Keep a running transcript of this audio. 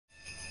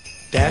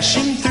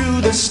Dashing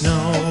through the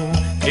snow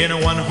in a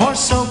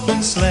one-horse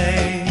open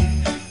sleigh.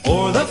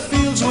 O'er the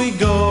fields we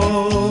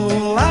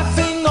go,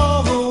 laughing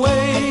all the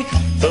way.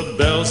 The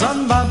bells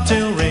on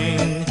bobtail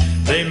ring,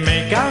 they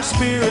make our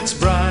spirits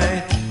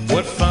bright.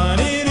 What fun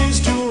it is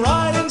to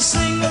ride and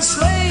sing a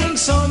sleighing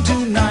song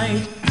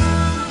tonight.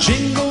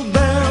 Jingle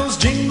bells,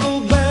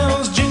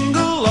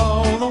 jingle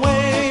all the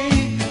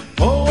way.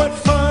 Oh, what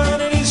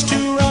fun it is to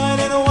ride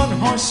in a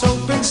one-horse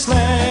open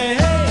sleigh.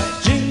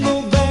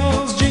 Jingle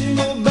bells,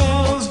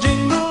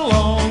 jingle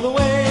all the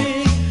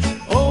way.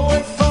 Oh,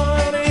 what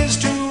fun it is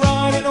to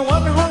ride in a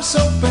one-horse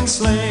open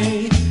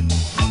sleigh.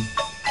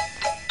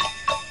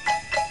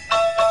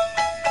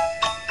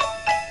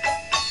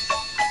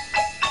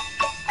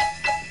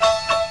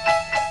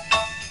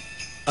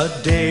 A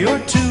day or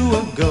two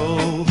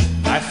ago,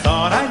 I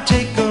thought I'd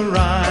take a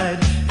ride,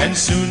 and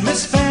soon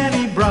Miss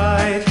Fanny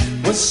Bright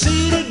was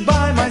seated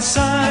by my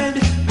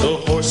side. The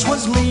horse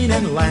was lean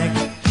and lank,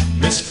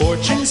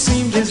 misfortune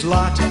seemed his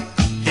lot.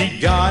 He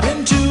got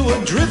into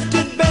a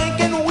drifted bank,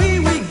 and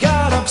we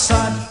got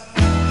upside.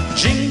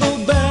 Jingle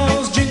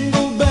bells,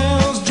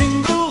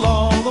 jingle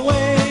all the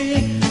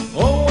way.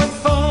 Oh, what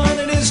fun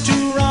it is to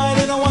ride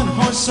in a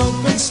one-horse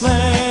open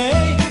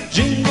sleigh.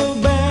 Jingle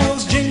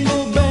bells,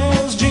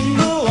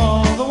 jingle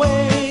all the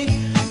way.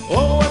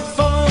 Oh, what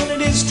fun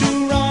it is to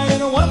ride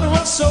in a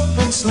one-horse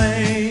open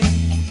sleigh.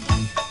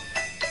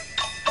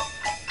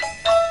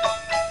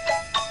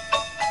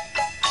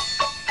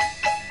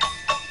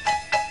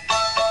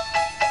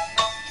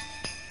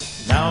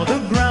 Now the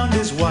ground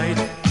is white,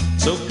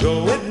 so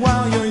go it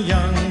while you're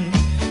young.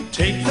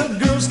 Take the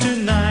girls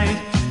tonight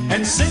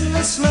and sing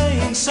the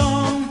sleighing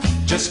song.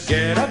 Just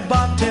get a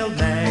bobtailed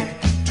nag,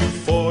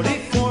 240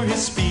 for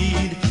his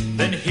speed.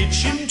 Then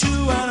hitch him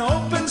to an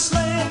open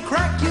sleigh and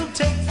crack, you'll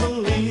take the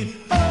lead.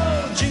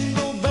 Oh,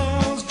 jingle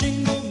bells,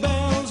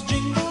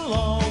 jingle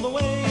all the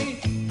way.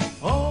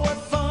 Oh, what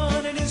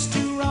fun it is to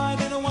ride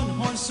in a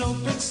one-horse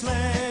open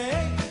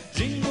sleigh.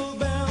 Jingle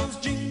bells,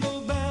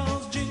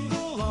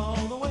 jingle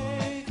all the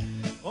way.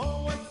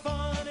 Oh, what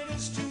fun it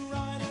is to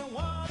ride in a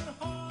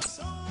one-horse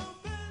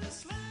open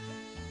sleigh.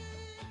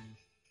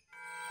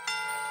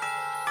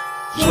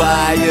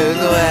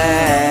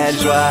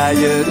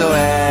 Joyeux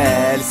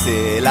Noël,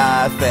 c'est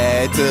la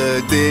fête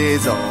des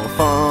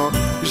enfants.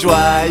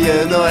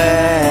 Joyeux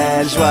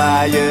Noël,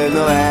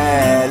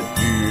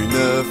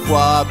 une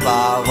fois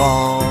par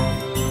an.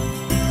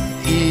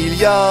 Il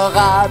y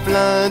aura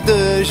plein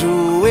de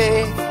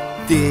jouets,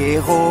 des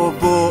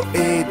robots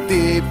et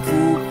des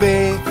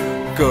poupées.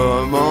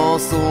 Comment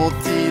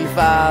sont-ils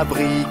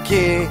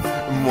fabriqués?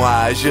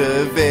 Moi je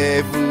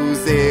vais vous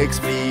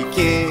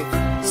expliquer.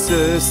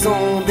 Ce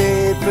sont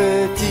des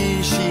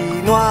petits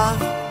Chinois,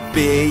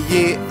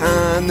 payés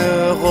 1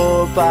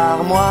 euro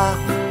par mois,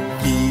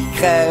 qui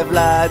crèvent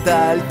la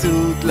dalle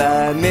toute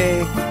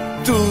l'année.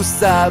 Tout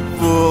ça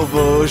pour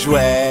vos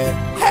jouets.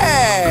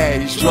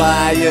 Hey!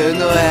 Joyeux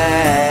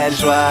Noël,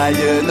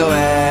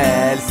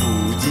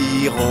 vous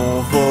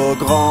diront vos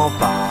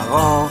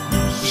grands-parents.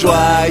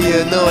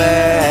 Joyeux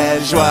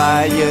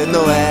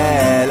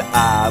Noël,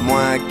 à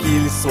moins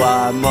qu'ils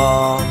soient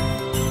morts.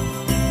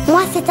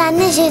 Moi cette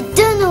année j'ai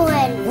 2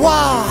 Noëls.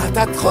 Waouh,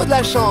 t'as trop de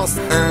la chance.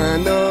 Un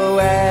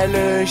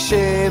Noël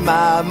chez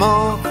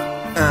maman,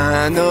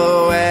 un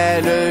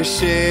Noël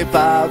chez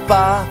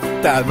papa.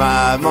 Ta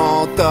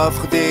maman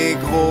t'offre des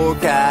gros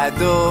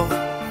cadeaux,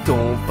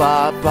 ton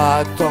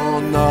papa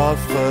t'en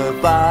offre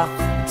pas.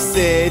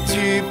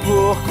 Sais-tu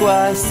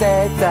pourquoi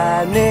cette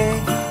année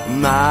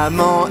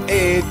maman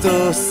est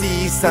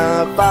aussi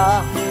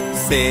sympa?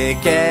 C'est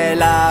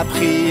qu'elle a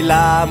pris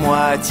la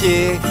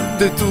moitié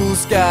de tout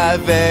ce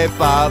qu'avait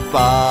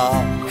papa.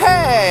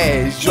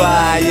 Hey!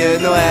 Joyeux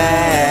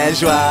Noël,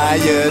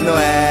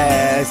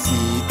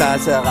 si ta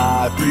sœur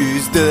a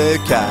plus de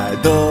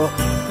cadeaux.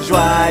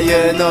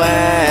 Joyeux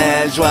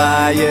Noël,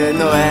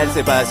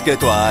 c'est parce que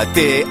toi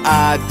t'es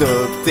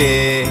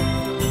adopté.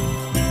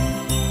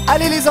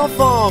 Allez les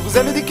enfants, vous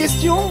avez des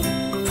questions?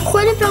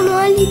 Pourquoi le Père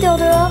Noël il dort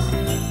dehors?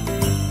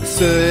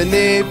 Ce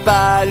n'est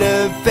pas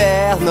le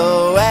Père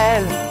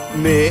Noël,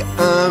 mais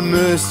un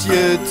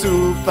monsieur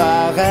tout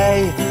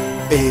pareil.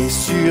 Et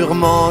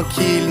sûrement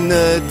qu'il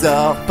ne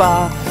dort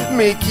pas,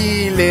 mais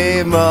qu'il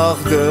est mort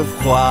de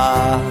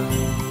froid.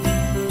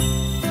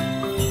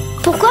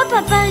 Pourquoi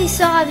papa il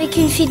sort avec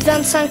une fille de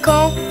 25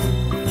 ans?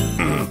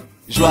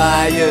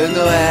 Joyeux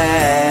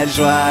Noël,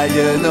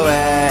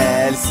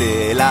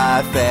 c'est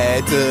la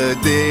fête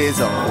des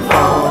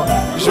enfants.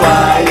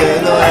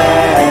 Joyeux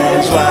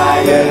Noël,